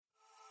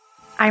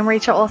I'm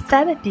Rachel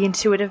Olstead, the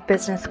Intuitive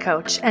Business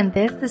Coach, and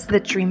this is the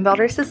Dream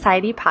Builder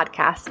Society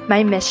podcast.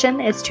 My mission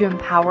is to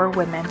empower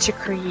women to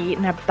create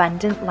an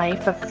abundant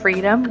life of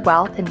freedom,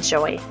 wealth, and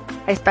joy.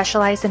 I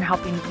specialize in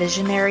helping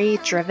visionary,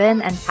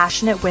 driven, and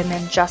passionate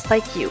women just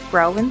like you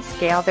grow and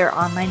scale their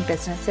online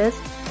businesses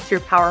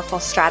through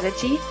powerful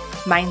strategy,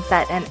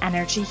 mindset, and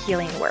energy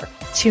healing work.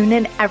 Tune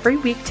in every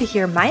week to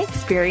hear my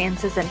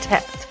experiences and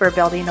tips for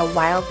building a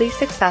wildly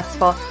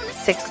successful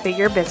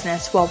six-figure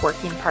business while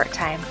working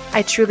part-time.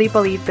 I truly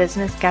believe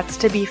business gets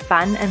to be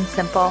fun and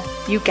simple.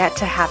 You get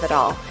to have it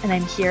all, and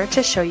I'm here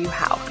to show you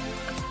how.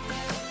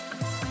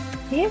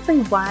 Hey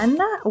everyone,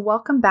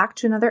 welcome back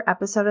to another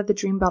episode of the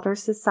Dream Builder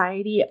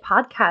Society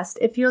podcast.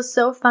 It feels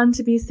so fun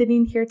to be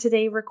sitting here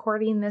today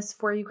recording this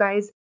for you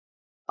guys.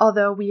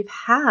 Although we've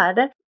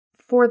had,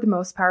 for the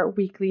most part,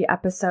 weekly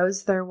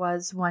episodes, there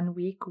was one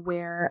week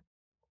where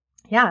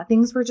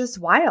things were just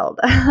wild.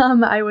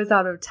 I was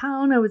out of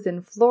town. I was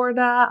in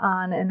Florida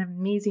on an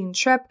amazing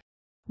trip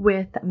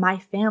with my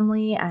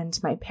family, and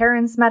my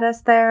parents met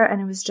us there. And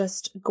it was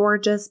just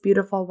gorgeous,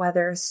 beautiful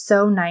weather.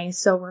 So nice,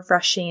 so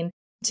refreshing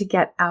to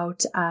get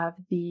out of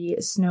the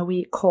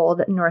snowy,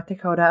 cold North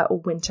Dakota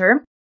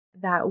winter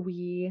that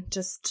we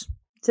just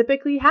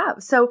typically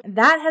have. So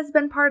that has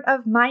been part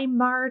of my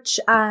March.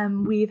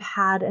 We've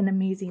had an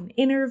amazing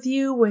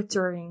interview with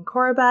Doreen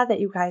Corba that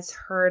you guys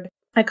heard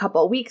a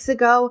couple weeks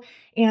ago,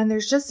 and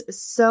there's just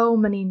so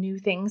many new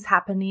things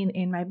happening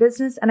in my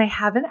business, and I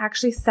haven't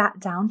actually sat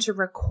down to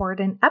record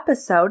an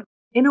episode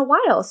in a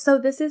while. So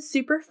this is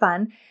super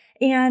fun,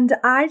 and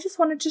I just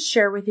wanted to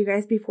share with you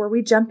guys before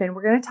we jump in.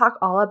 We're going to talk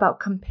all about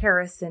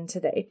comparison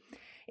today.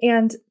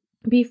 And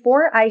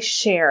before I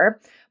share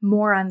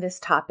more on this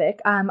topic,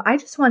 I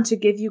just want to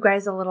give you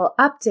guys a little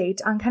update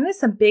on kind of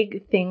some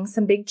big things,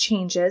 some big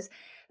changes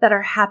that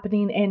are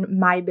happening in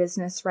my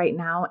business right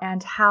now,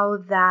 and how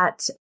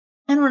that,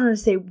 I don't want to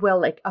say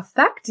will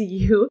affect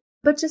you,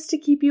 but just to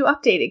keep you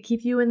updated,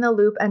 keep you in the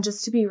loop, and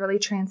just to be really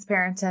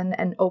transparent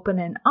and open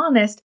and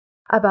honest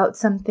about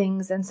some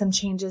things and some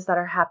changes that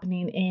are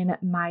happening in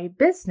my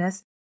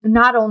business.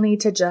 Not only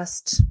to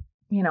just,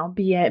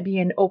 be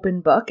an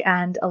open book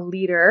and a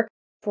leader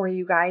for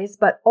you guys,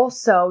 but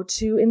also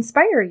to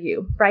inspire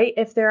you, right?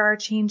 If there are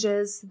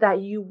changes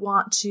that you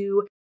want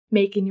to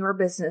make in your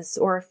business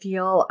or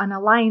feel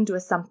unaligned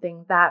with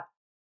something, that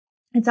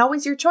it's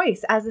always your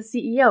choice as a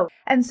CEO.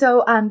 And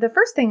so the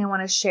first thing I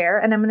want to share,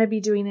 and I'm going to be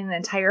doing an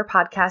entire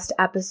podcast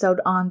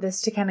episode on this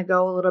to kind of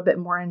go a little bit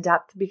more in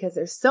depth because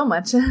there's so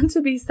much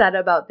to be said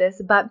about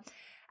this. But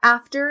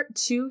after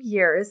 2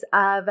 years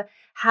of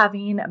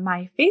having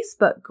my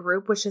Facebook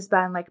group, which has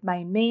been like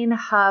my main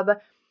hub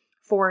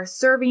for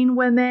serving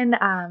women,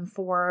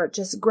 for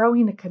just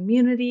growing a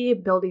community,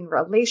 building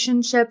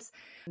relationships,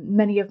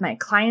 many of my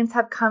clients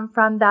have come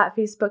from that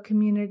Facebook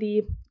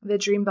community, the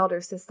Dream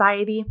Builder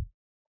Society.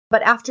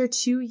 But after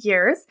 2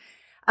 years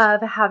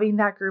of having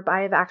that group,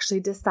 I have actually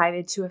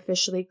decided to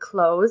officially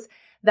close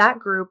that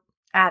group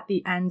at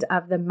the end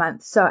of the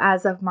month. So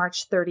as of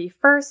March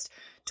 31st,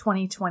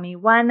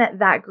 2021,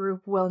 that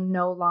group will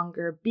no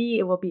longer be.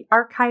 It will be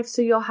archived.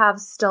 So you'll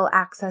have still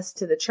access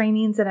to the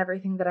trainings and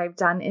everything that I've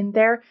done in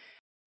there,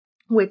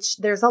 which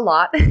there's a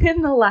lot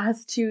in the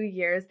last 2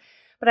 years.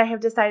 But I have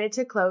decided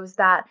to close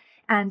that.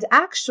 And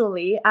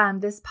actually,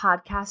 this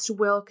podcast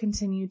will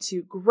continue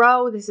to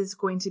grow. This is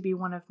going to be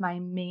one of my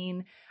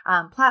main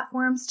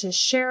platforms to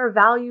share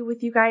value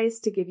with you guys,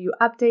 to give you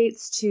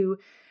updates, to,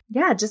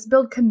 just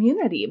build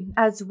community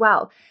as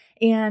well.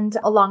 And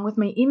along with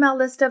my email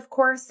list, of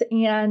course,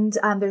 and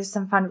there's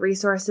some fun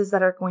resources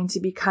that are going to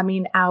be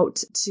coming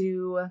out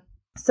to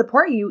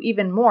support you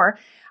even more.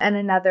 And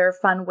another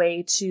fun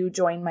way to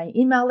join my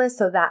email list.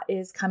 So that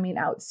is coming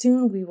out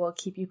soon. We will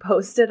keep you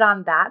posted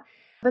on that.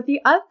 But the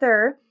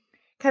other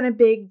kind of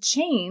big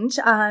change,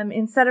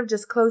 instead of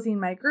just closing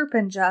my group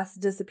and just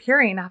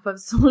disappearing off of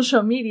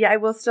social media, I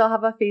will still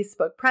have a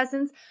Facebook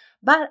presence,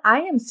 but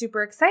I am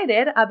super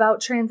excited about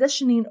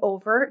transitioning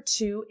over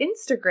to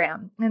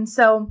Instagram. And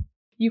so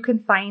you can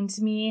find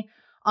me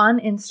on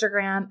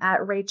Instagram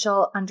at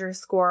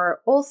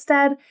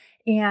Rachel_Olstead,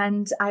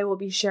 and I will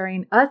be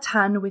sharing a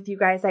ton with you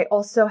guys. I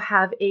also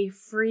have a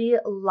free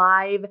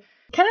live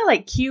kind of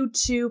like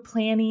Q2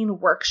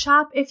 planning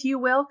workshop, if you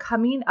will,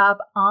 coming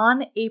up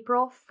on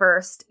April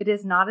 1st. It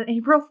is not an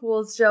April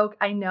Fool's joke.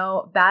 I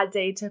know, bad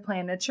day to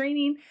plan a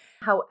training.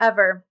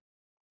 However,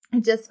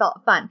 it just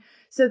felt fun.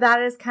 So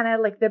that is kind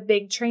of like the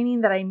big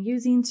training that I'm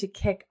using to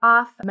kick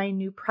off my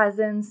new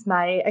presence,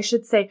 I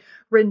should say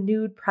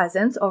renewed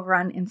presence over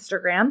on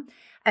Instagram.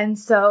 And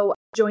so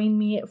join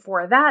me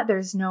for that.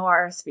 There's no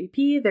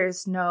RSVP.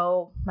 There's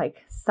no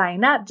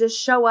sign up. Just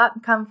show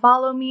up, come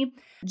follow me,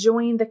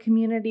 join the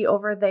community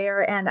over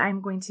there. And I'm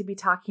going to be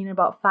talking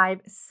about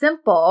 5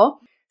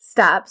 simple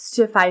steps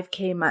to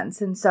 5K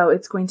months. And so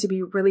it's going to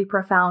be really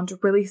profound,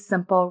 really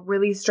simple,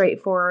 really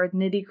straightforward,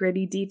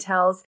 nitty-gritty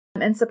details,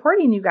 and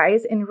supporting you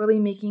guys in really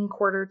making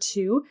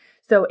Q2,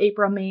 so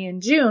April, May,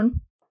 and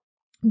June,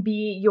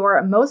 be your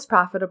most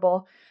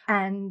profitable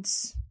and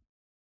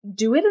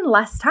do it in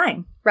less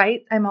time,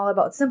 right? I'm all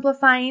about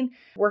simplifying,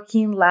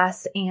 working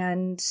less,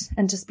 and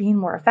just being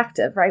more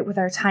effective, right? With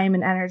our time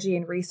and energy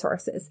and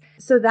resources.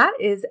 So that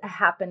is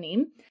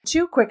happening.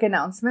 2 quick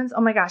announcements.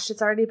 Oh my gosh,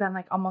 it's already been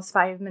like almost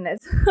 5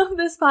 minutes of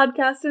this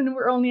podcast and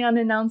we're only on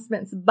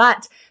announcements,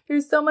 but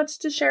there's so much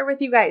to share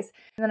with you guys.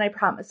 And then I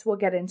promise we'll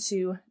get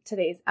into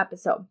today's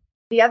episode.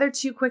 The other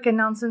 2 quick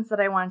announcements that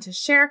I wanted to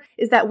share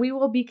is that we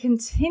will be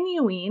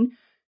continuing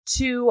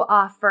to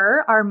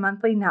offer our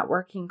monthly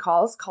networking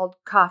calls called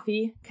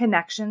Coffee,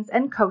 Connections,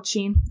 and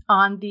Coaching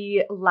on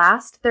the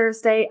last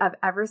Thursday of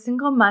every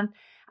single month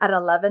at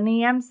 11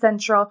 a.m.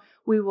 Central.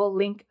 We will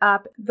link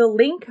up the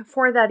link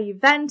for that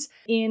event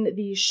in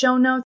the show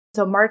notes.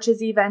 So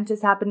March's event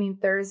is happening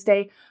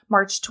Thursday,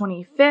 March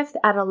 25th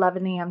at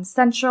 11 a.m.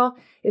 Central.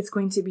 It's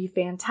going to be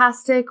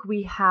fantastic.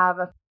 We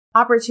have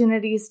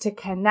opportunities to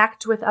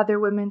connect with other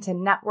women, to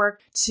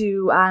network,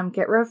 to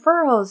get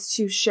referrals,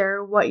 to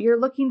share what you're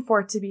looking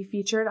for to be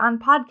featured on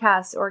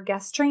podcasts or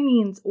guest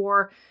trainings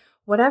or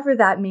whatever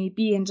that may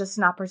be, and just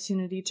an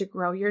opportunity to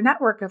grow your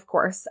network, of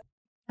course.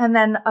 And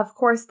then, of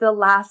course, the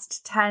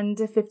last 10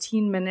 to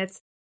 15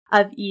 minutes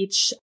of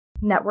each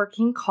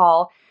networking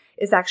call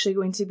is actually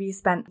going to be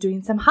spent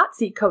doing some hot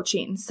seat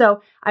coaching.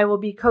 So I will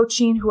be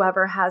coaching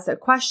whoever has a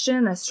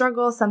question, a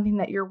struggle, something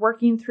that you're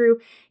working through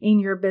in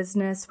your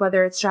business,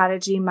 whether it's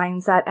strategy,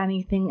 mindset,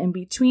 anything in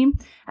between.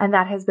 And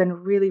that has been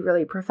really,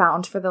 really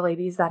profound for the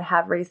ladies that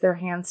have raised their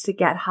hands to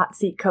get hot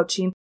seat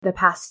coaching the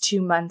past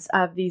 2 months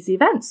of these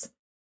events.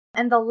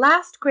 And the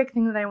last quick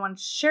thing that I want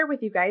to share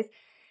with you guys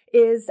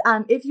is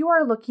if you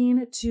are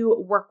looking to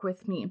work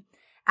with me,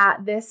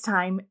 at this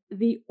time,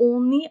 the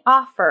only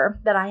offer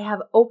that I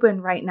have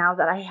open right now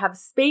that I have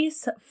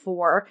space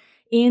for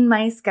in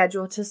my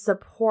schedule to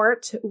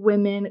support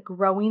women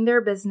growing their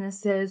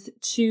businesses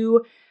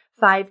to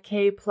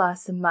 5K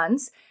plus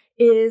months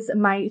is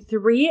my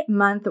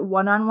 3-month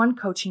one-on-one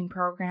coaching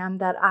program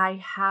that I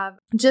have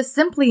just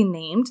simply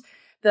named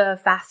the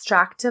Fast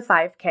Track to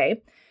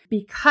 5K.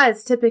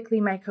 Because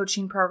typically my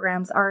coaching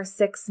programs are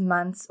 6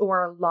 months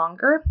or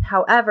longer.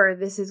 However,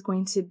 this is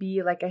going to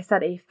be, like I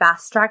said, a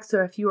fast track.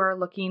 So if you are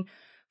looking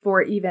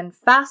for even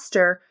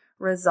faster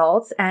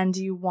results and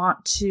you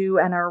want to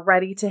and are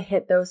ready to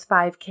hit those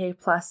 5K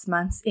plus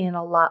months in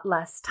a lot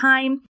less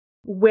time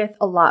with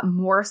a lot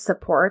more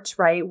support,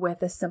 right?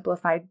 With a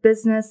simplified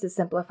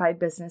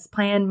business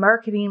plan,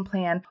 marketing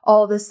plan,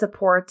 all the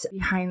support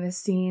behind the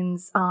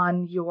scenes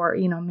on your,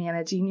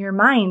 managing your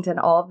mind and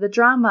all of the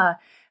drama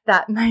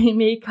that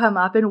may come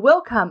up and will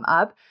come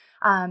up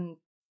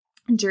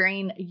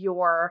during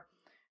your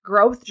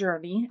growth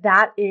journey.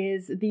 That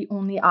is the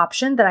only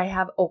option that I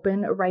have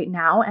open right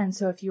now. And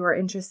so if you are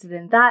interested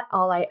in that,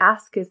 all I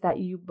ask is that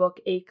you book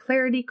a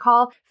clarity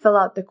call, fill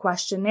out the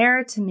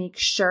questionnaire to make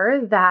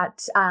sure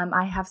that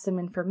I have some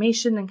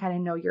information and kind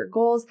of know your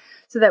goals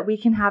so that we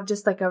can have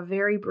just like a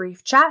very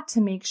brief chat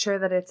to make sure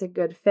that it's a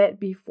good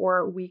fit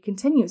before we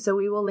continue. So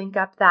we will link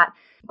up that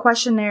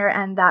questionnaire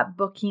and that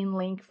booking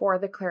link for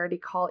the clarity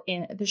call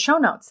in the show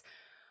notes.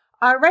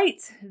 All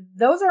right,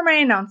 those are my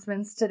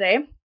announcements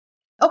today.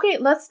 Okay,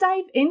 let's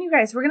dive in, you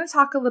guys. We're going to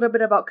talk a little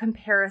bit about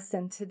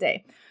comparison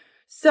today.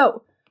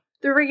 So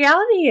the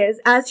reality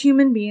is, as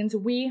human beings,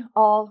 we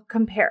all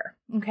compare,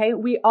 okay?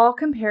 We all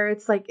compare.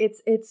 It's like,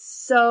 it's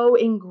so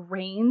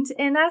ingrained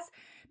in us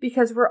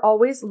because we're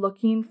always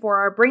looking for,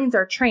 our brains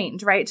are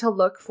trained, right? To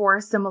look for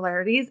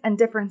similarities and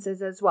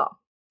differences as well.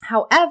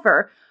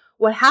 However,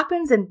 what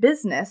happens in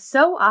business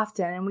so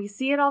often, and we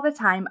see it all the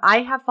time,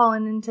 I have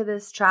fallen into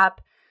this trap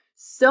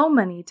so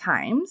many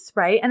times,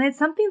 right? And it's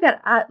something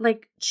that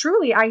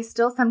truly I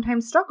still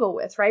sometimes struggle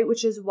with, right?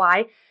 Which is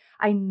why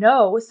I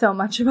know so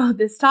much about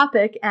this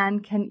topic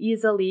and can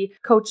easily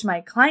coach my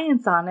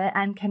clients on it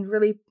and can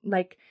really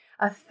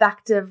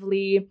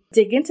effectively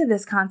dig into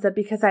this concept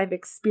because I've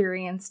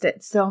experienced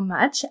it so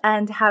much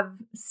and have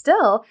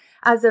still,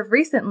 as of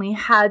recently,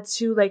 had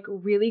to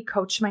really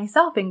coach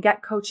myself and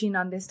get coaching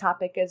on this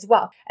topic as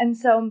well. And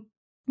so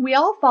we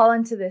all fall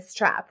into this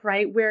trap,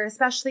 right? Where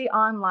especially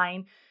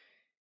online,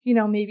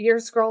 maybe you're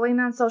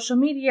scrolling on social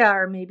media,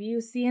 or maybe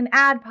you see an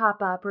ad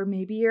pop up, or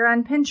maybe you're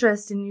on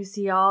Pinterest and you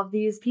see all of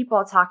these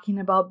people talking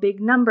about big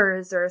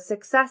numbers or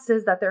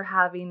successes that they're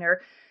having, or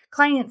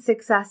client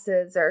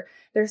successes, or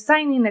they're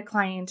signing a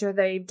client, or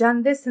they've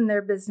done this in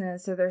their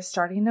business, or they're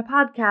starting a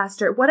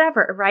podcast, or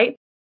whatever, right?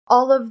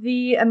 All of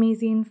the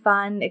amazing,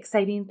 fun,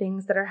 exciting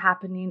things that are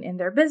happening in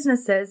their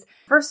businesses.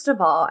 First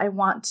of all, I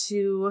want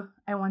to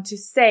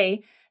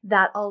say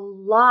that a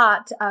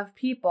lot of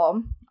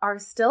people are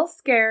still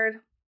scared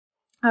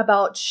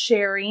about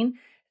sharing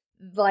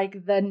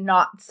the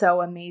not so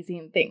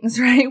amazing things,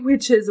 right?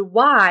 Which is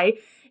why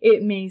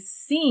it may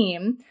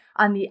seem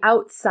on the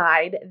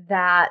outside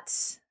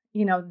that,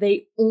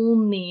 they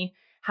only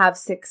have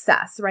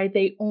success, right?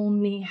 They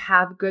only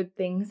have good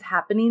things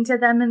happening to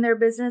them in their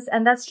business.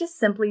 And that's just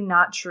simply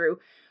not true.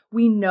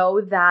 We know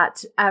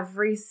that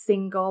every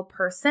single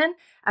person,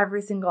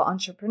 every single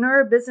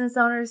entrepreneur, business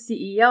owner,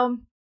 CEO,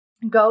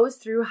 goes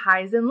through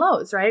highs and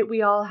lows, right?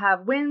 We all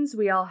have wins.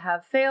 We all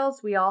have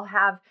fails. We all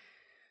have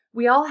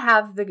we all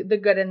have the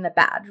good and the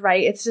bad,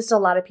 right? It's just a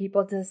lot of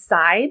people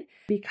decide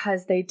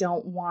because they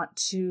don't want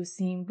to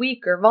seem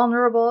weak or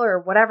vulnerable or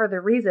whatever the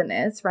reason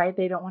is, right?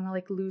 They don't want to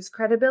like lose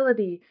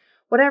credibility,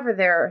 whatever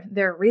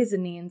their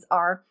reasonings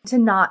are, to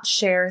not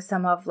share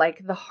some of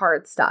like the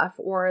hard stuff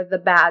or the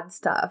bad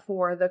stuff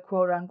or the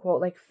quote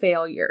unquote like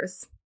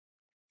failures.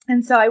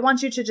 And so I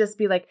want you to just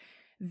be like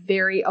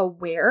very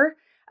aware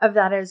of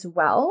that as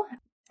well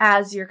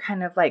as you're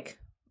kind of like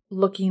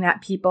looking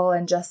at people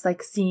and just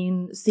like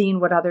seeing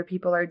what other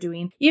people are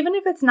doing, even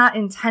if it's not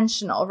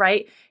intentional,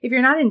 right? If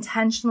you're not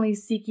intentionally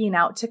seeking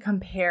out to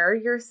compare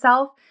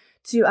yourself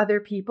to other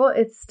people,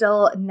 it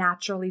still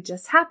naturally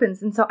just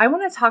happens. And so I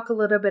want to talk a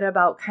little bit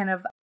about kind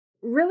of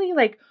really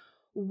like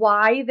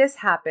why this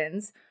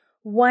happens.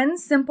 One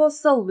simple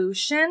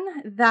solution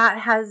that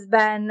has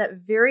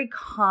been very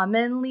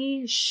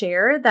commonly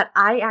shared that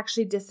I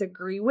actually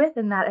disagree with,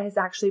 and that has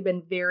actually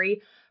been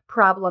very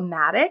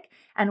problematic,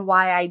 and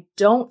why I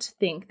don't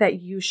think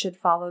that you should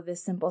follow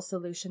this simple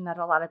solution that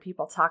a lot of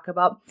people talk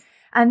about.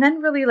 And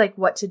then really like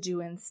what to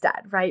do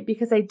instead, right?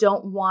 Because I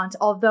don't want,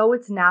 although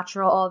it's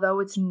natural, although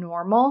it's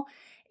normal,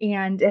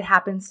 and it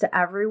happens to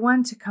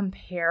everyone to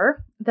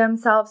compare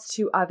themselves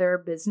to other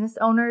business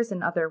owners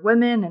and other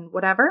women and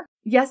whatever.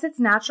 Yes, it's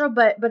natural,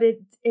 but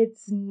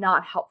it's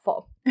not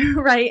helpful,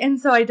 right?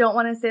 And so I don't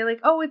want to say like,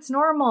 oh, it's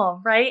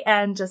normal, right?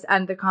 And just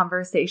end the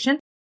conversation.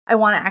 I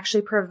want to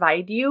actually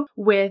provide you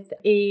with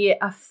a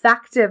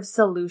effective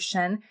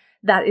solution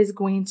that is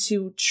going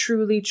to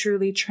truly,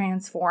 truly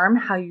transform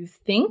how you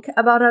think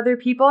about other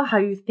people, how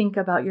you think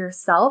about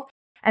yourself,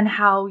 and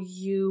how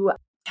you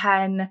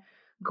can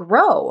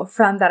grow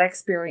from that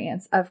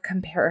experience of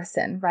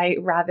comparison,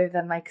 right? Rather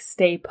than like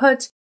stay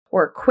put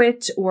or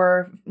quit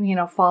or,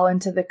 fall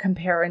into the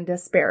compare and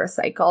despair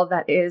cycle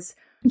that is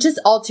just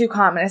all too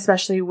common,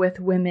 especially with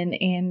women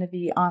in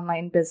the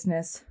online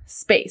business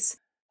space.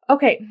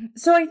 Okay,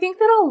 so I think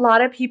that a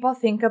lot of people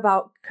think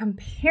about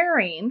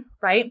comparing,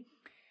 right,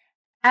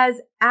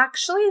 as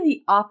actually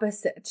the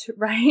opposite,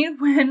 right?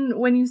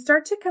 When you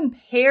start to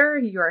compare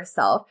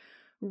yourself,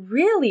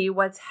 really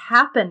what's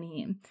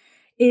happening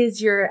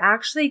is you're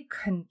actually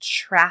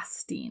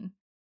contrasting,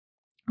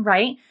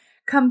 right?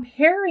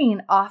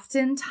 Comparing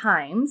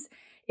oftentimes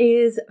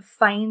is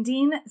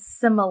finding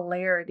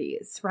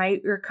similarities,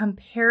 right? You're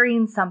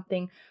comparing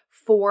something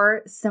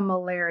for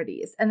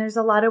similarities. And there's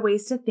a lot of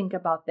ways to think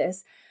about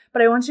this,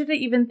 but I want you to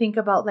even think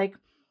about like,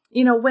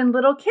 when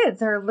little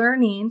kids are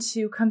learning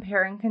to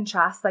compare and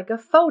contrast like a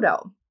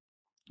photo.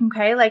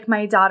 Okay, like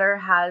my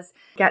daughter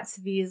gets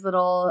these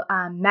little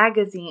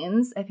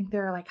magazines. I think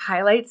they're like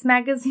highlights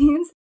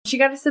magazines. She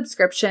got a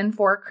subscription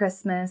for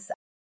Christmas,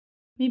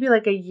 maybe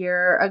like a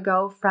year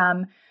ago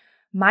from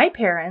my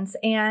parents.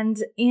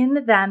 And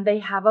in them, they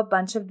have a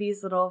bunch of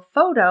these little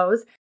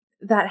photos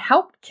that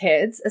help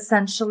kids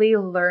essentially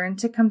learn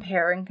to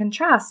compare and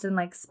contrast and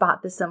like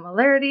spot the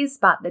similarities,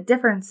 spot the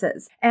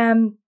differences.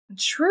 And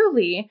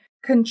truly,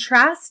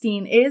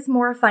 contrasting is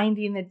more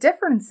finding the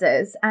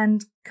differences,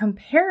 and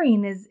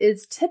comparing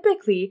is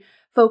typically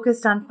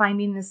focused on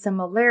finding the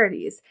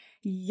similarities.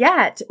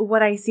 Yet,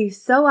 what I see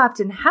so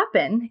often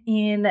happen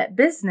in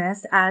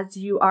business, as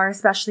you are,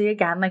 especially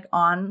again, like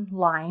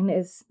online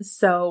is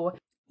so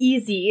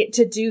easy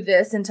to do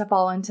this and to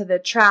fall into the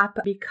trap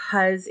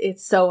because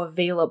it's so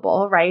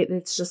available, right?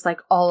 It's just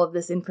like all of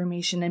this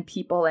information and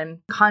people and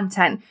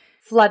content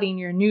flooding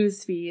your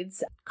news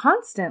feeds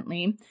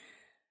constantly.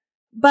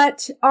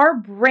 But our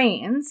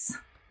brains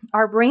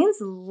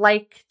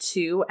like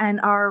to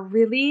and are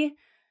really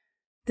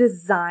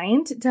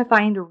designed to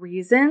find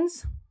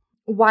reasons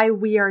why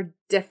we are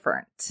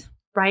different,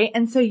 right?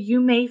 And so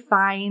you may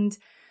find,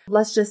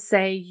 let's just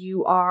say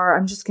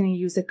I'm just going to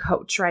use a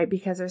coach, right?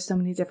 Because there's so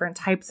many different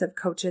types of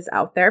coaches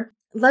out there.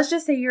 Let's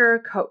just say you're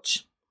a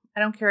coach. I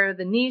don't care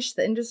the niche,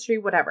 the industry,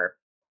 whatever.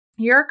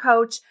 You're a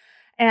coach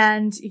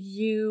and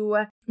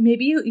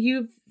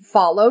you've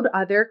followed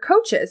other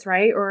coaches,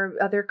 right? Or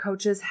other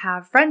coaches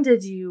have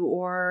friended you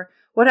or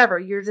whatever.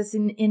 You're just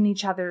in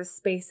each other's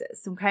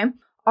spaces, okay?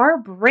 Our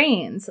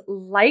brains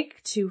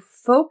like to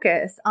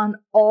focus on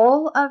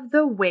all of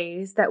the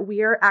ways that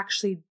we are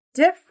actually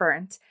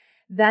different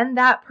than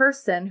that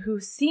person who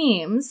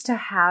seems to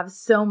have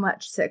so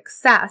much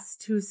success,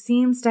 who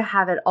seems to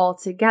have it all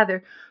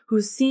together,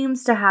 who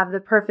seems to have the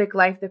perfect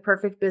life, the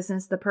perfect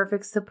business, the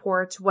perfect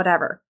support,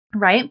 whatever,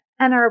 right?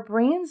 And our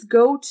brains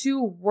go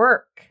to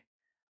work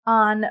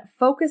on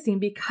focusing,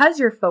 because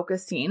you're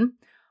focusing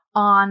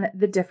on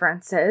the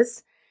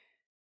differences.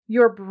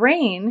 Your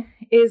brain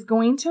is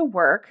going to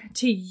work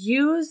to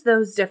use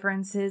those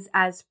differences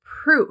as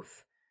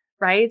proof,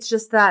 right? It's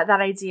just that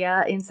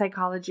idea in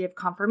psychology of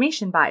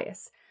confirmation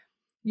bias.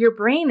 Your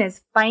brain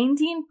is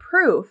finding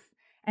proof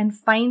and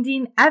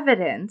finding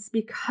evidence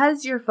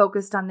because you're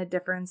focused on the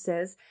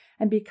differences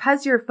and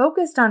because you're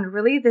focused on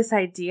really this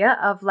idea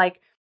of like,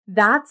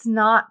 that's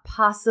not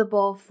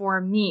possible for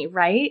me,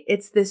 right?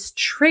 It's this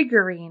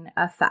triggering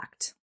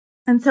effect.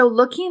 And so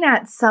looking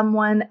at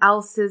someone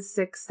else's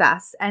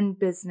success and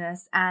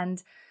business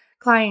and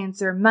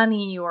clients or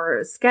money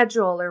or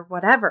schedule or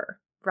whatever,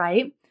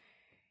 right,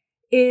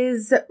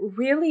 is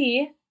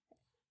really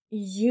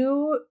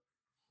you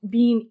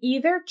being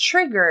either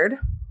triggered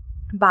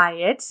by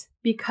it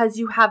because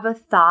you have a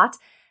thought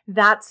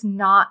that's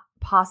not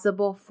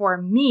possible for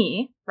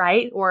me,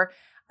 right? Or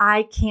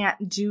I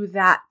can't do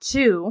that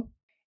too.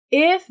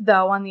 If,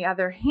 though, on the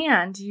other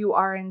hand, you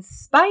are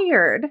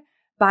inspired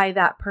by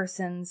that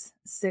person's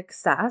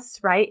success,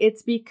 right?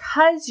 It's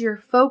because you're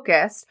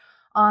focused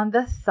on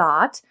the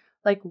thought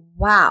like,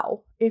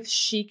 wow, if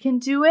she can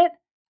do it,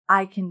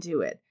 I can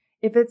do it.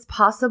 If it's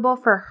possible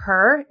for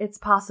her, it's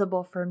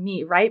possible for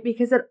me, right?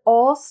 Because it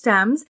all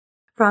stems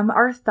from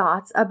our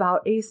thoughts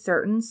about a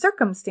certain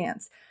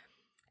circumstance.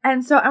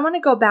 And so I want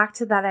to go back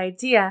to that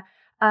idea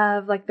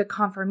of like the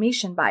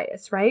confirmation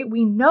bias, right?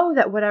 We know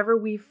that whatever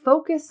we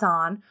focus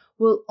on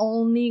will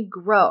only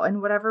grow,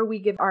 and whatever we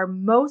give our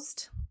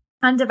most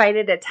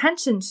undivided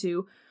attention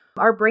to,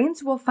 our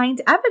brains will find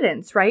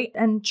evidence, right?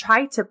 And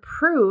try to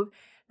prove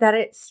that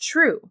it's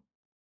true.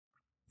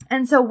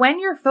 And so when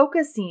you're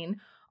focusing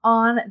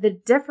on the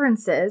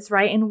differences,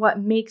 right, and what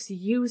makes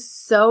you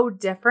so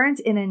different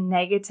in a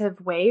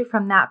negative way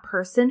from that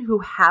person who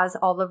has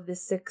all of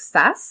this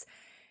success,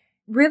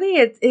 really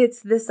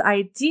it's this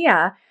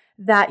idea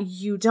that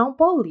you don't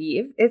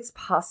believe it's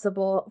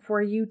possible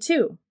for you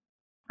too,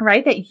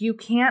 right? That you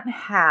can't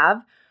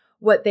have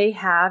what they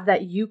have,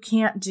 that you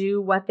can't do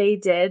what they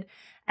did,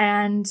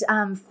 and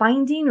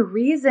finding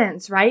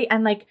reasons, right?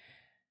 And like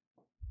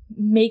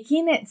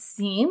making it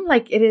seem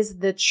like it is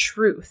the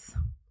truth,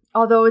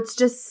 although it's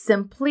just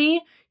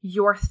simply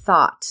your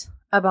thought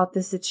about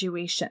the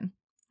situation,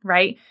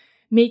 right?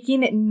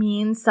 Making it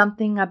mean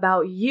something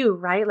about you,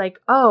 right? Like,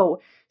 oh,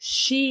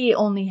 she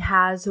only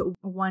has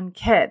one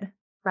kid,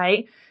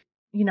 right?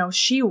 You know,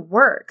 she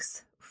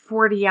works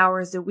 40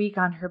 hours a week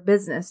on her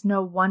business.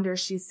 No wonder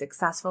she's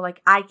successful.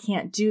 Like, I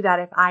can't do that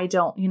if I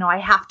don't, I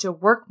have to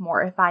work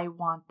more if I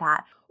want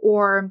that.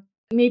 Or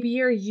maybe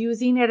you're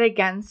using it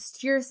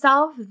against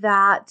yourself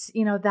that,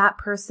 that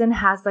person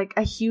has like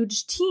a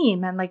huge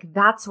team and like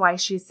that's why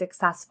she's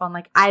successful. And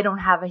like, I don't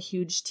have a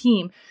huge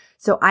team,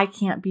 so I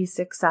can't be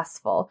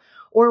successful.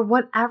 Or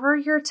whatever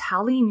you're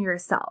telling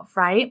yourself,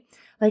 right?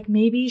 Like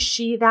maybe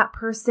that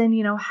person,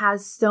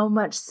 has so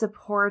much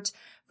support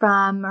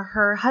from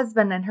her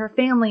husband and her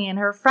family and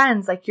her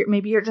friends. Like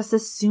maybe you're just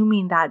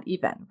assuming that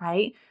even,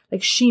 right?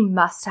 Like she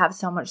must have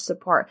so much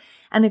support.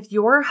 And if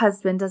your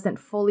husband doesn't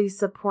fully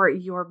support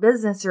your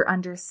business or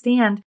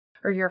understand,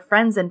 or your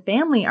friends and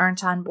family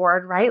aren't on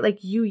board, right?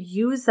 Like you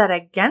use that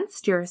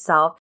against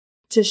yourself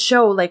to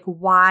show like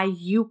why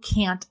you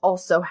can't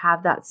also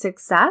have that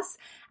success.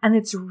 And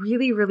it's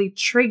really, really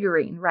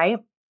triggering, right?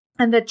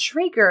 And the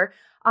trigger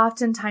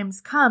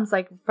oftentimes comes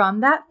like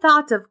from that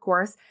thought, of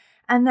course.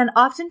 And then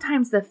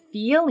oftentimes the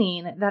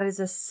feeling that is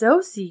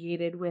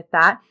associated with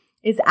that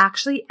is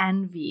actually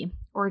envy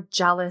or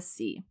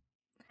jealousy.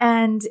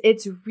 And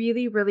it's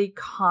really, really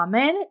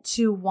common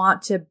to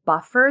want to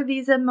buffer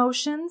these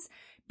emotions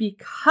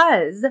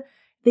because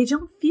they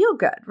don't feel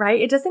good,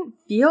 right? It doesn't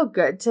feel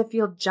good to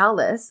feel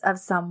jealous of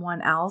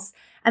someone else.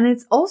 And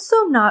it's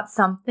also not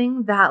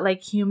something that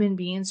like human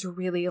beings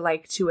really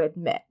like to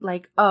admit.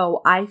 Like,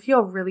 oh, I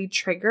feel really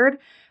triggered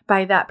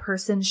by that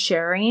person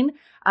sharing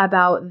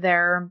about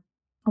their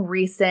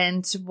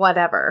recent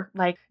whatever,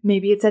 like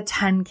maybe it's a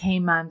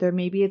 10K month, or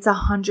maybe it's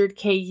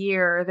 100K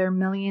year, or their $1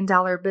 million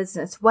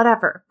business,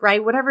 whatever,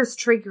 right? Whatever's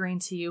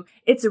triggering to you.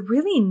 It's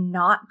really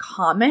not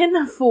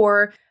common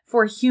for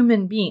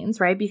human beings,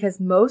 right? Because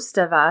most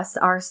of us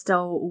are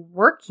still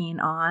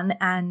working on,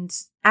 and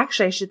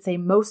actually I should say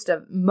most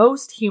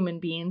human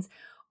beings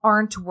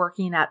aren't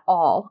working at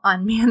all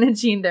on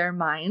managing their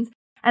minds.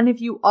 And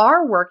if you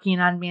are working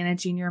on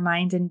managing your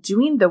mind and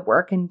doing the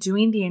work and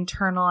doing the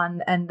internal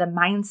and the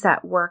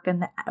mindset work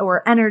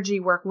or energy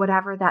work,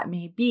 whatever that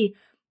may be,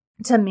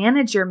 to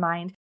manage your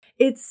mind,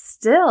 it's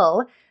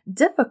still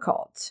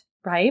difficult,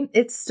 right?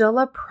 It's still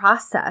a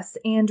process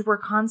and we're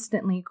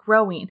constantly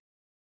growing.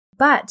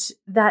 But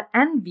that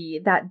envy,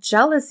 that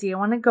jealousy, I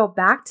want to go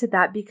back to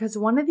that because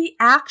one of the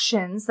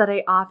actions that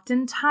I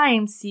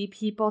oftentimes see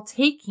people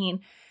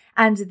taking,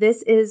 and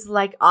this is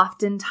like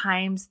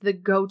oftentimes the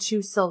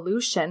go-to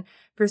solution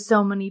for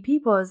so many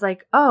people, is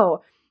like,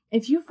 oh,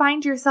 if you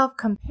find yourself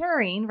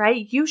comparing,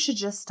 right, you should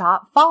just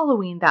stop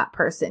following that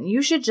person.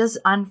 You should just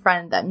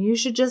unfriend them. You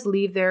should just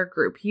leave their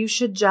group. You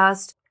should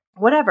just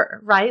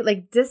whatever, right?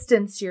 Like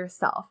distance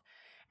yourself.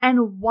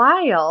 And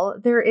while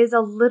there is a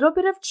little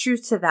bit of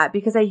truth to that,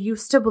 because I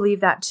used to believe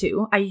that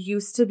too. I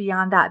used to be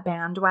on that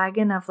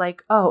bandwagon of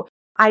like, oh,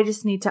 I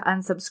just need to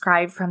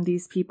unsubscribe from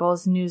these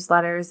people's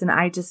newsletters and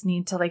I just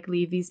need to like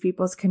leave these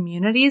people's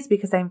communities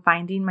because I'm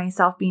finding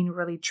myself being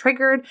really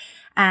triggered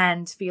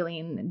and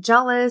feeling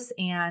jealous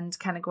and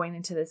kind of going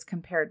into this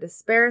compare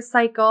despair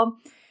cycle.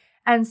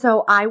 And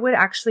so I would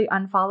actually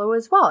unfollow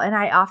as well. And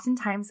I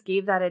oftentimes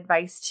gave that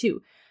advice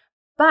too.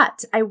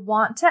 But I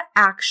want to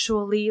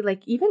actually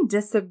like even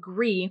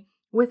disagree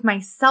with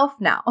myself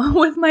now,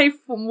 with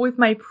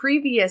my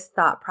previous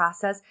thought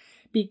process,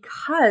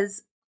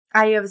 because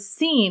I have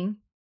seen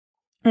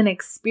and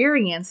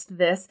experienced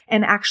this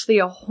in actually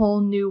a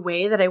whole new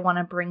way that I want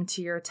to bring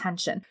to your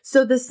attention.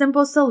 So the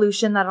simple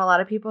solution that a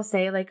lot of people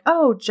say, like,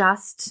 oh,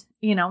 just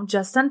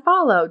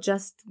unfollow,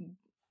 just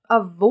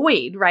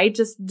avoid, right?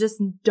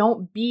 Just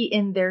don't be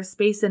in their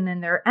space and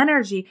in their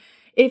energy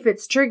if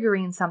it's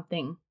triggering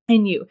something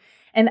in you.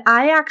 And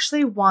I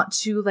actually want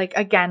to, like,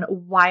 again,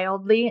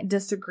 wildly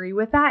disagree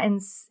with that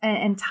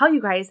and tell you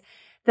guys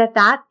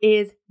that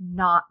is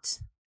not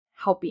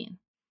helping.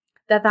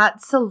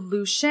 That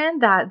solution,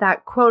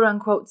 that quote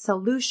unquote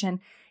solution,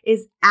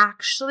 is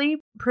actually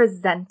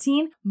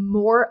presenting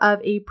more of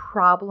a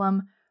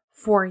problem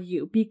for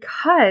you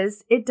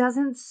because it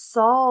doesn't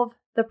solve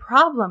the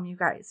problem, you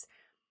guys.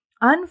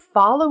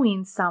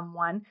 Unfollowing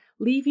someone,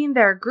 leaving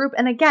their group.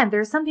 And again,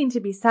 there's something to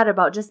be said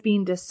about just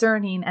being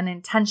discerning and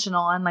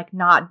intentional and like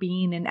not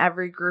being in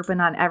every group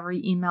and on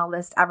every email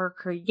list ever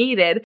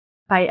created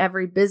by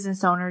every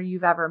business owner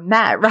you've ever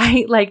met,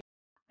 right? Like,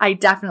 I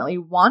definitely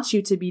want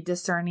you to be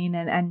discerning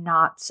and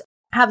not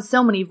have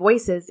so many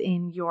voices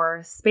in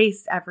your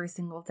space every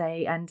single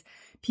day and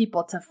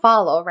people to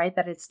follow, right?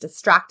 That it's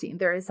distracting.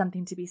 There is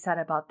something to be said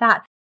about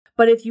that.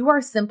 But if you are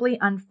simply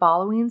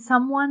unfollowing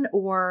someone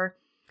or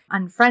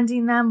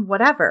unfriending them,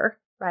 whatever,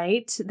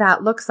 right,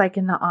 that looks like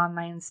in the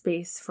online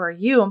space for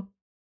you,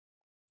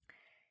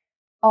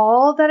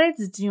 all that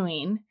it's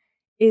doing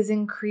is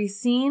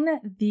increasing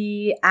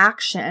the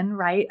action,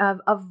 right,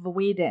 of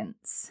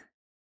avoidance.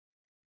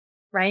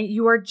 Right?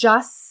 You are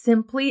just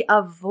simply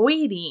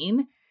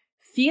avoiding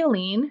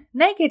feeling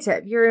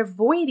negative. You're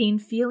avoiding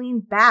feeling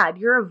bad.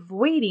 You're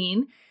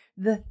avoiding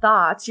the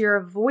thoughts. You're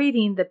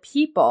avoiding the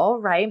people,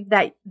 right?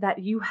 That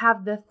you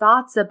have the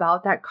thoughts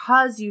about that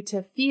cause you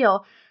to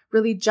feel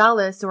really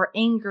jealous or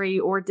angry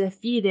or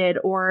defeated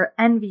or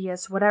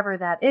envious, whatever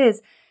that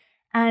is.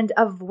 And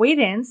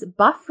avoidance,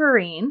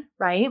 buffering,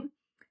 right,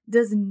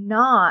 does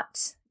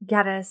not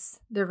get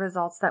us the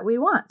results that we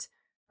want.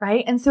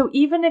 Right? And so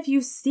even if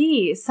you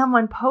see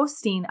someone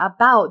posting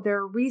about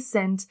their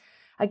recent,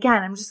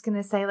 again, I'm just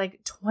going to say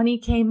like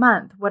 20K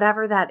month,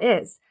 whatever that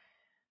is.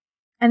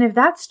 And if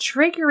that's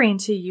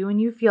triggering to you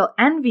and you feel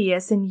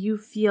envious and you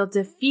feel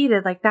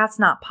defeated, like that's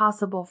not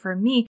possible for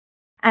me,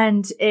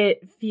 and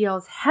it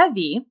feels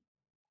heavy,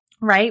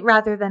 right?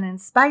 Rather than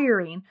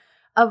inspiring,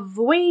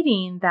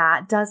 avoiding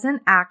that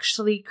doesn't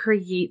actually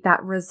create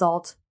that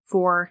result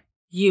for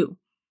you,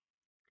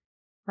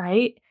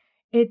 right?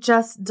 It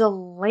just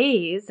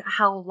delays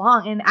how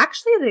long, and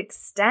actually it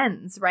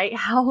extends, right?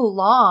 How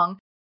long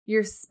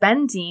you're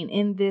spending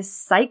in this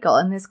cycle,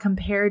 in this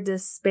compare,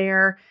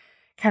 despair,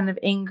 kind of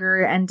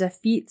anger and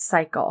defeat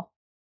cycle.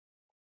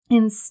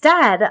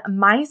 Instead,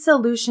 my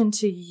solution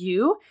to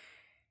you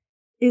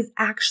is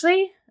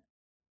actually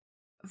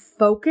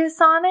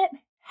focus on it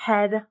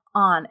head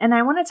on. And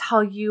I want to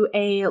tell you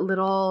a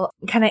little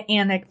kind of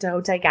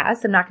anecdote, I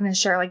guess. I'm not going to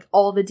share like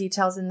all the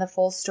details in the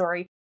full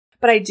story.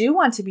 But I do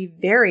want to be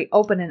very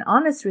open and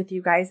honest with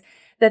you guys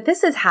that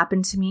this has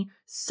happened to me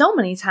so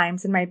many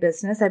times in my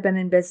business. I've been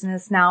in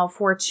business now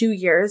for 2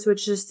 years,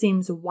 which just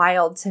seems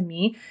wild to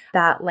me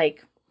that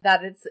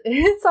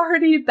it's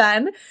already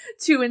been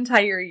 2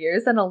 entire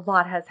years and a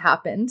lot has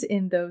happened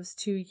in those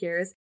 2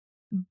 years.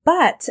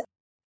 But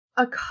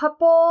a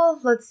couple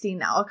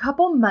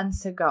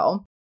months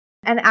ago,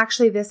 and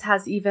actually this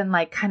has even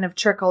like kind of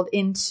trickled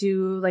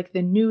into like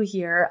the new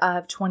year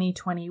of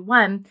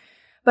 2021.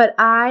 But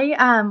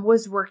I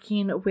was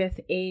working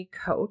with a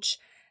coach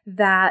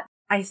that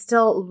I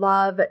still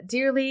love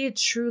dearly,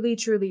 truly,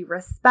 truly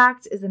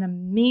respect, is an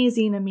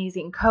amazing,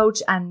 amazing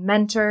coach and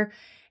mentor,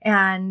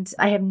 and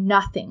I have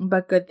nothing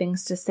but good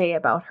things to say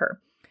about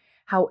her.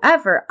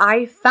 However,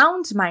 I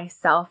found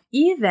myself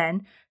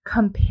even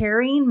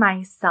comparing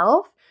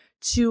myself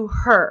to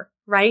her,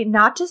 right?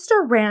 Not just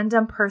a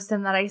random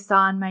person that I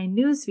saw in my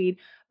newsfeed,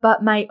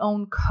 but my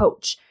own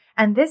coach.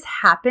 And this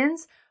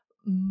happens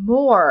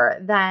more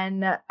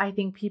than I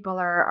think people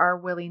are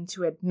willing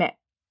to admit,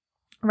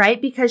 right?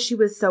 Because she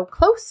was so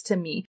close to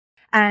me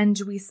and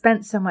we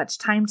spent so much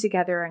time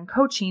together in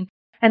coaching.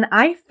 And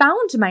I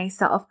found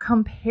myself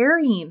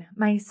comparing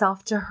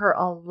myself to her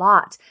a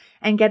lot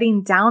and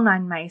getting down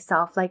on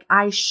myself. Like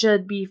I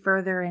should be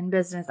further in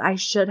business. I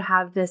should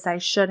have this. I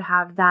should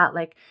have that.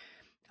 Like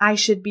I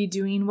should be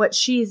doing what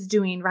she's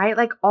doing, right?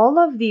 Like all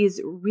of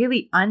these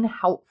really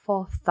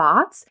unhelpful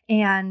thoughts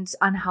and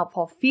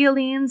unhelpful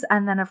feelings.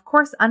 And then of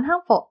course,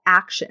 unhelpful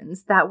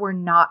actions that were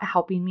not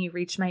helping me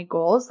reach my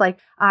goals. Like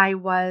I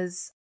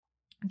was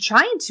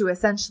trying to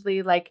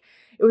essentially like,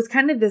 it was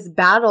kind of this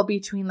battle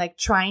between like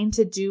trying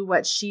to do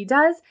what she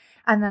does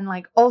and then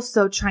like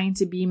also trying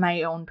to be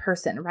my own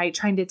person, right?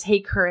 Trying to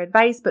take her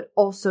advice, but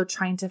also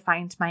trying to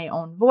find my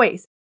own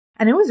voice.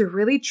 And it was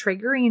really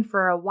triggering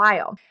for a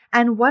while.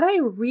 And what I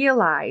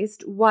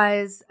realized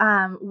was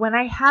when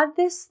I had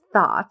this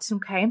thought,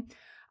 okay,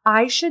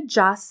 I should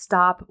just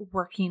stop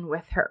working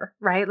with her,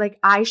 right? Like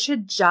I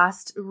should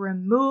just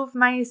remove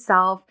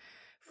myself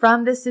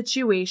from the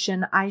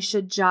situation. I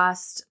should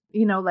just,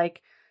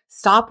 like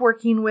stop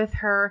working with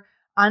her,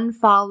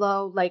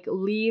 unfollow, like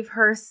leave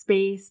her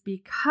space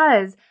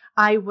because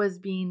I was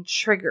being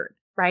triggered,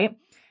 right?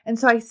 And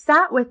so I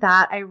sat with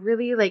that. I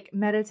really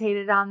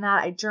meditated on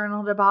that. I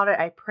journaled about it.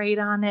 I prayed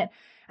on it.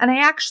 And I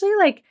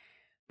actually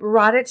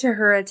brought it to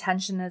her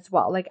attention as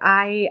well.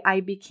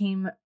 I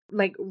became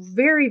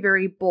very,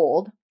 very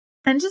bold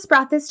and just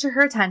brought this to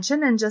her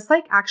attention and just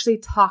actually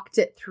talked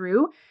it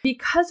through,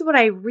 because what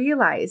I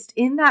realized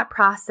in that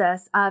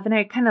process of, and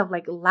I kind of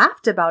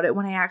laughed about it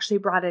when I actually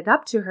brought it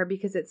up to her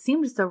because it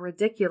seemed so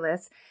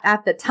ridiculous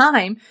at the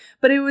time,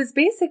 but it was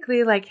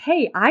basically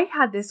hey, I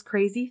had this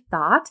crazy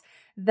thought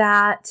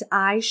that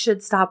I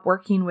should stop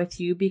working with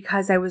you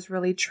because I was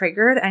really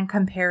triggered and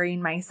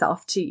comparing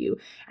myself to you.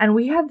 And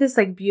we had this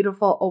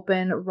beautiful,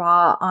 open,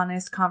 raw,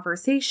 honest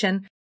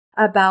conversation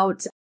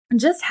about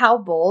just how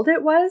bold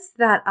it was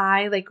that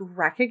I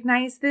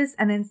recognized this.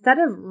 And instead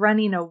of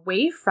running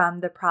away from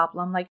the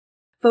problem,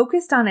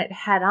 focused on it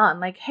head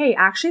on, hey,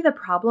 actually the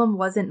problem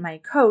wasn't my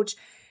coach.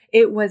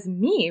 It was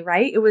me,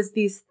 right? It was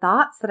these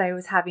thoughts that I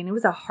was having. It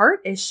was a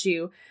heart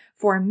issue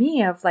for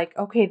me of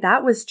okay,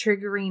 that was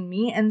triggering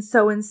me. And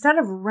so instead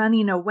of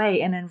running away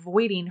and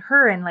avoiding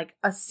her and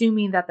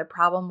assuming that the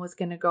problem was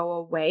going to go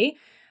away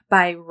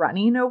by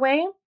running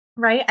away,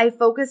 right? I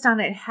focused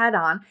on it head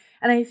on,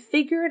 and I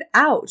figured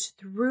out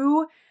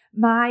through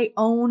my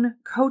own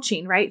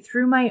coaching, right?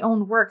 Through my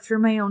own work, through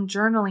my own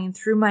journaling,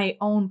 through my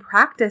own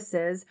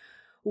practices,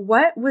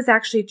 what was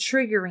actually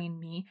triggering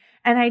me.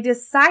 And I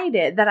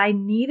decided that I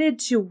needed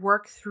to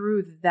work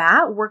through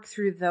that, work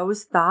through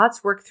those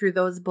thoughts, work through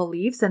those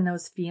beliefs and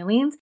those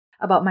feelings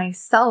about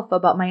myself,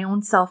 about my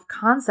own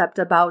self-concept,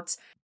 about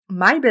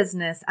my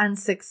business and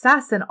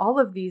success and all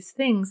of these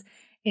things,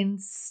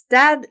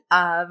 instead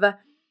of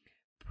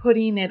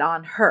putting it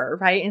on her,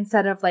 right?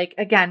 Instead of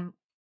again,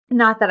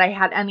 not that I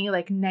had any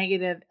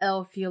negative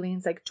ill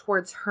feelings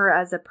towards her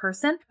as a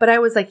person, but I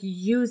was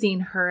using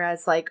her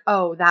as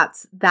oh,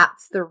 that's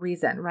the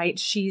reason, right?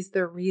 She's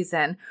the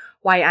reason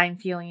why I'm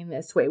feeling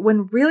this way,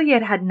 when really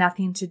it had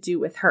nothing to do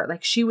with her.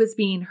 She was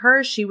being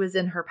her, she was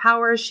in her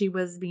power, she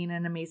was being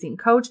an amazing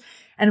coach,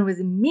 and it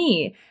was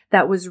me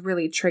that was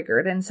really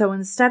triggered. And so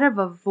instead of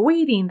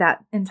avoiding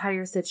that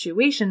entire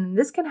situation, and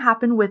this can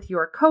happen with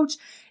your coach,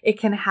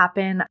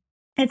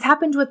 it's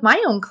happened with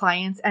my own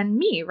clients and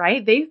me,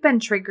 right? They've been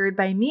triggered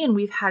by me, and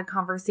we've had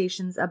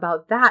conversations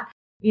about that,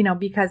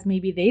 because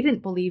maybe they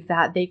didn't believe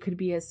that they could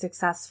be as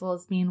successful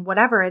as me, and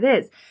whatever it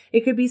is.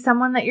 It could be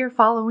someone that you're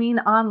following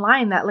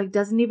online that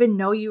doesn't even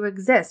know you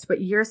exist,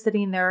 but you're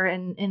sitting there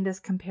in this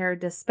compare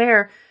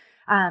despair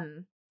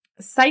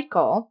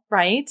cycle,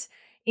 right?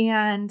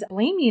 And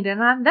blaming it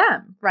on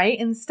them, right?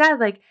 Instead,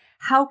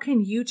 how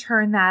can you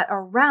turn that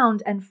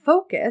around and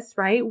focus,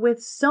 right?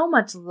 With so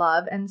much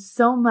love and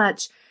so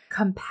much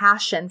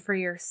compassion for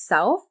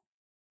yourself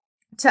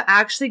to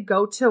actually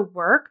go to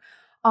work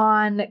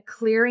on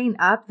clearing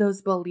up those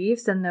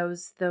beliefs and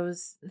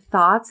those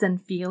thoughts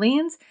and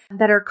feelings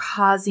that are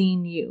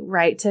causing you,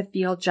 right, to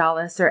feel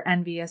jealous or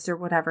envious or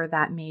whatever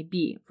that may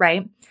be,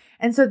 right?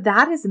 And so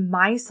that is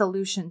my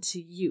solution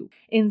to you.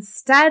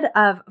 Instead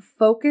of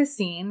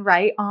focusing,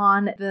 right,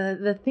 on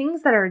the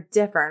things that are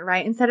different,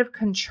 right, instead of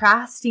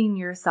contrasting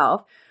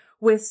yourself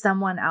with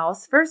someone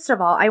else, first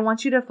of all, I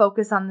want you to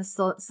focus on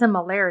the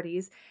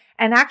similarities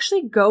and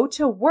actually go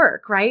to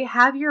work, right?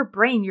 Have your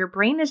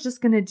brain is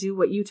just going to do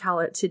what you tell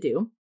it to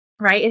do,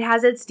 right? It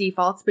has its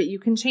defaults, but you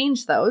can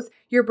change those.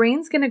 Your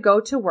brain's going to go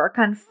to work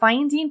on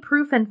finding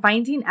proof and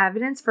finding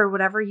evidence for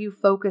whatever you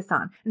focus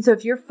on. And so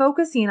if you're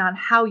focusing on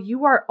how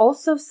you are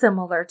also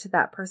similar to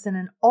that person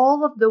and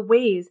all of the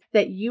ways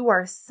that you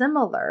are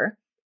similar,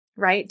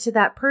 right, to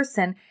that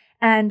person,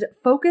 and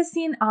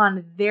focusing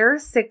on their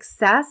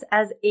success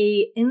as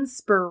a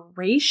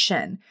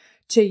inspiration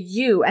to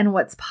you and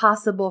what's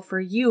possible for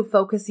you,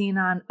 focusing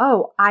on,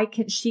 oh,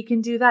 she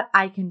can do that,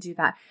 I can do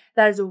that.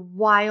 That is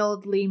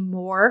wildly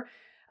more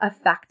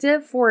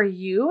effective for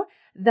you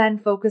than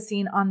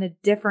focusing on the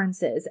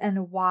differences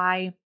and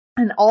why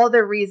and all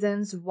the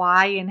reasons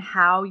why and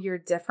how you're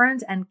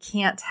different and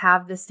can't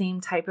have the same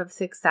type of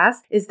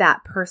success is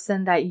that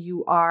person that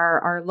you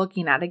are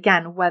looking at.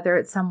 Again, whether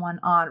it's someone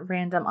on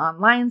random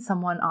online,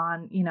 someone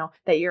on,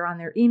 that you're on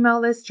their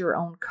email list, your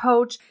own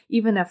coach,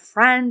 even a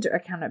friend, or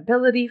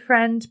accountability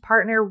friend,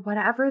 partner,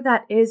 whatever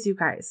that is, you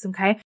guys,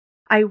 okay?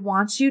 I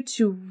want you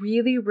to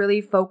really,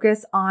 really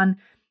focus on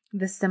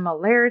the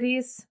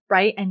similarities,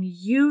 right? And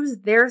use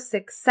their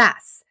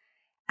success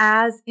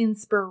as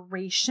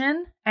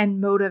inspiration and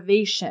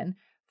motivation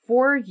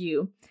for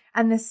you.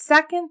 And the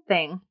second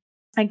thing,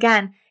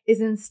 again,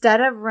 is instead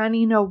of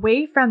running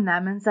away from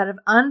them, instead of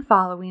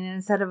unfollowing, and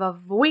instead of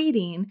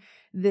avoiding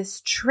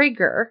this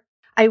trigger,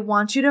 I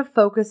want you to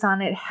focus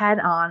on it head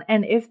on.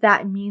 And if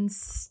that means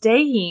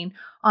staying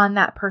on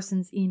that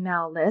person's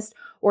email list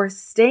or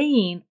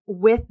staying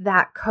with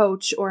that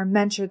coach or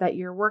mentor that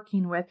you're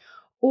working with,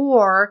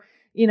 or,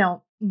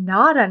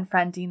 not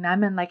unfriending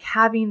them and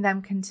having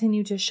them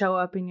continue to show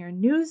up in your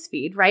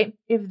newsfeed, right?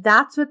 If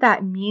that's what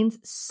that means,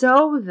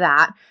 so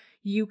that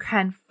you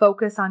can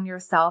focus on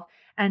yourself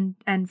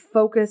and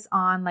focus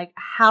on like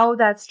how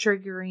that's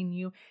triggering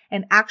you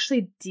and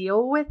actually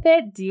deal with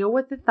it, deal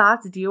with the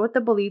thoughts, deal with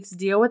the beliefs,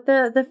 deal with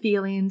the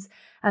feelings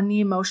and the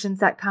emotions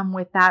that come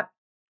with that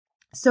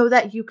so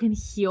that you can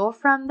heal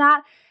from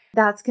that.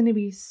 That's going to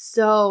be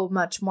so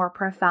much more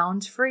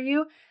profound for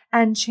you.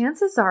 And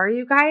chances are,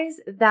 you guys,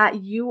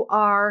 that you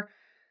are,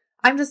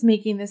 I'm just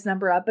making this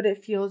number up, but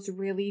it feels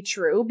really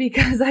true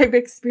because I've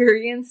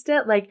experienced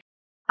it. Like,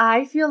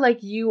 I feel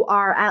like you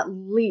are at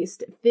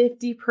least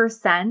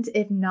 50%,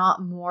 if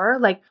not more,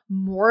 like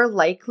more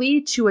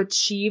likely to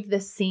achieve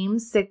the same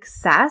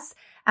success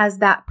as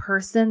that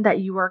person that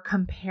you are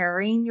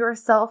comparing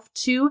yourself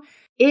to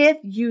if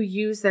you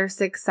use their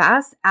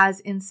success as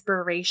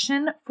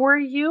inspiration for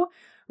you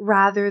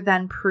rather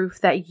than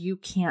proof that you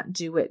can't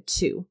do it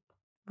too,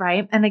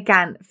 right? And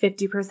again,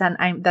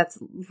 50%, that's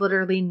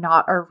literally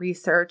not a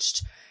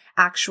researched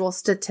actual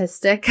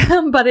statistic,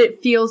 but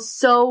it feels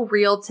so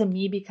real to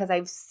me because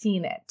I've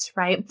seen it,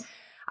 right?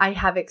 I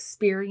have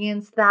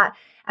experienced that.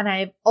 And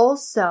I've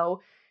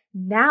also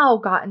now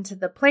gotten to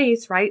the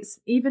place, right?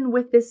 Even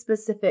with this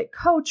specific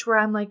coach where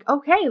I'm like,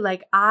 okay,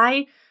 like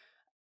I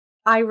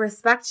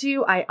respect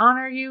you. I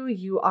honor you.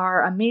 You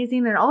are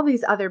amazing. And all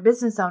these other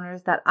business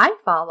owners that I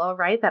follow,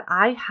 right? That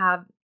I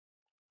have,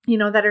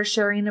 that are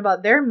sharing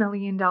about their $1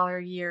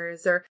 million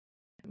years or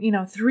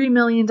 $3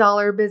 million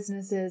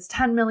businesses,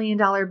 $10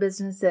 million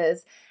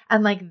businesses.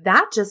 And like,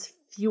 that just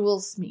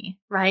fuels me,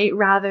 right?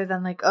 Rather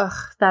than like,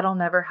 ugh, that'll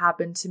never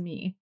happen to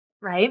me.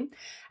 Right.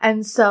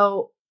 And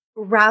so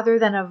rather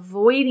than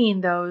avoiding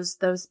those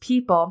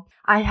people,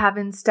 I have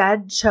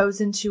instead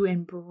chosen to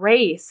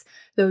embrace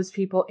those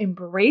people,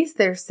 embrace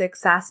their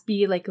success,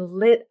 be like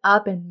lit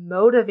up and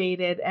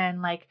motivated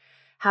and like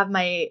have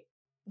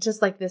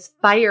just like this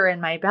fire in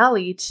my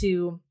belly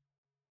to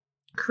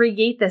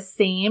create the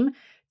same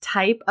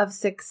type of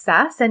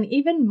success and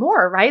even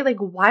more, right? Like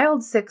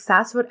wild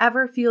success,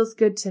 whatever feels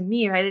good to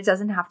me, right? It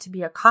doesn't have to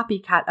be a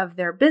copycat of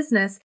their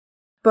business,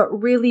 but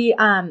really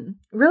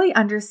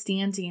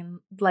understanding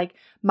like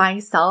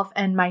myself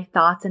and my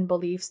thoughts and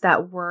beliefs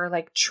that were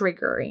like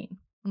triggering.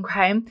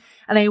 Okay.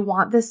 And I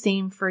want the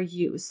same for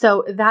you.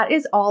 So that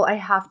is all I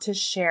have to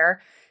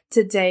share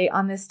today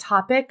on this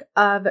topic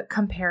of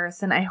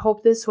comparison. I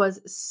hope this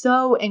was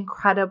so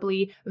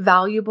incredibly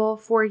valuable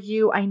for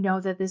you. I know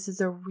that this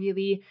is a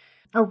really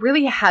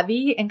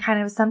heavy and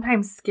kind of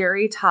sometimes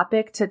scary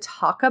topic to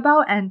talk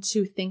about and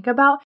to think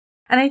about.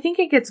 And I think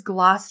it gets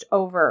glossed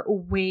over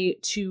way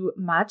too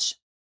much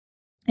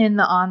in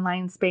the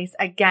online space.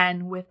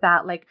 Again, with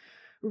that like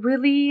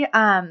really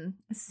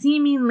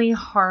seemingly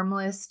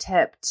harmless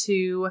tip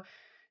to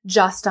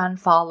just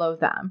unfollow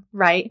them,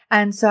 right?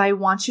 And so I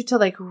want you to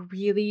like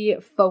really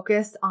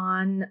focus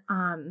on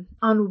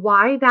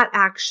why that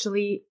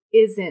actually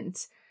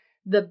isn't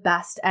the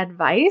best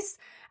advice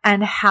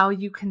and how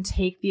you can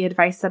take the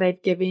advice that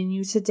I've given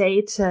you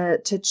today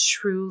to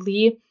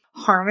truly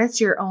harness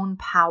your own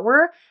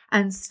power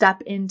and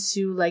step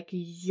into like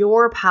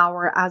your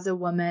power as a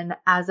woman,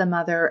 as a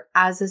mother,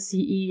 as a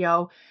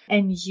CEO,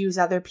 and use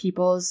other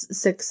people's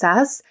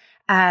success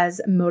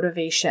as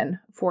motivation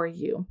for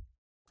you.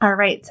 All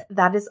right,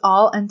 that is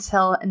all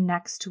until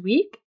next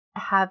week.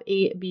 Have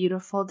a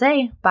beautiful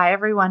day. Bye,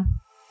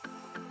 everyone.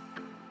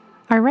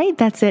 All right,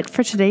 that's it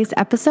for today's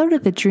episode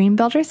of the Dream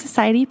Builder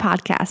Society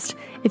podcast.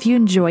 If you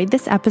enjoyed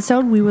this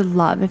episode, we would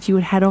love if you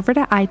would head over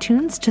to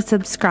iTunes to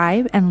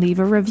subscribe and leave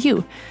a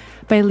review.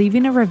 By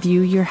leaving a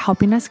review, you're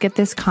helping us get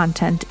this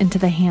content into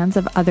the hands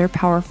of other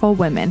powerful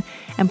women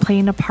and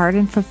playing a part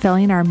in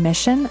fulfilling our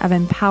mission of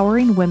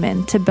empowering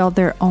women to build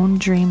their own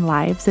dream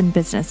lives and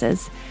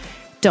businesses.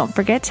 Don't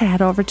forget to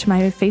head over to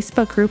my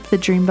Facebook group, the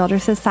Dream Builder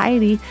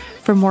Society,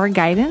 for more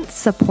guidance,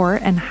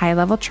 support, and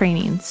high-level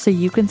training so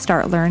you can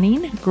start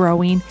learning,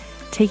 growing,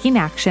 taking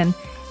action,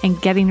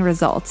 and getting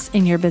results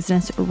in your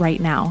business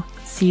right now.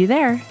 See you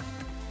there.